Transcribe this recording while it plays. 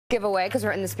Giveaway, because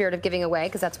we're in the spirit of giving away,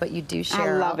 because that's what you do,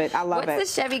 Cheryl. I love it. I love it.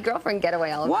 What's the Chevy Girlfriend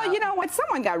Getaway all about? Well, you know what?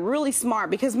 Someone got really smart,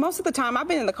 because most of the time, I've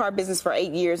been in the car business for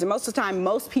 8 years, and most of the time,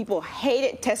 most people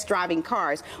hated test driving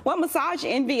cars. Well, Massage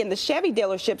Envy and the Chevy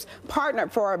dealerships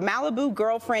partnered for a Malibu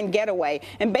Girlfriend Getaway.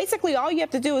 And basically, all you have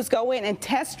to do is go in and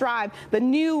test drive the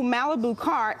new Malibu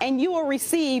car, and you will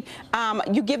receive,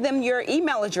 you give them your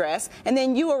email address, and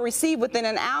then you will receive within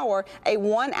an hour a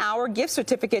 1-hour gift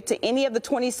certificate to any of the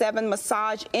 27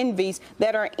 Massage Envies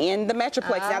that are in the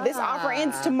Metroplex. Now, this offer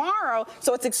ends tomorrow,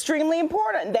 so it's extremely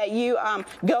important that you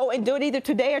go and do it either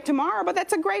today or tomorrow, but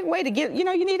that's a great way to get, you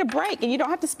know, you need a break, and you don't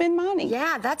have to spend money.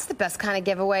 Yeah, that's the best kind of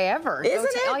giveaway ever. Isn't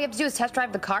it? All you have to do is test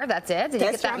drive the car, that's it. And you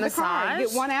get that massage. You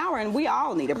get 1 hour, and we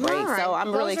all need a break, so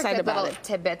I'm really excited about it.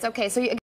 Tidbits. Okay, so you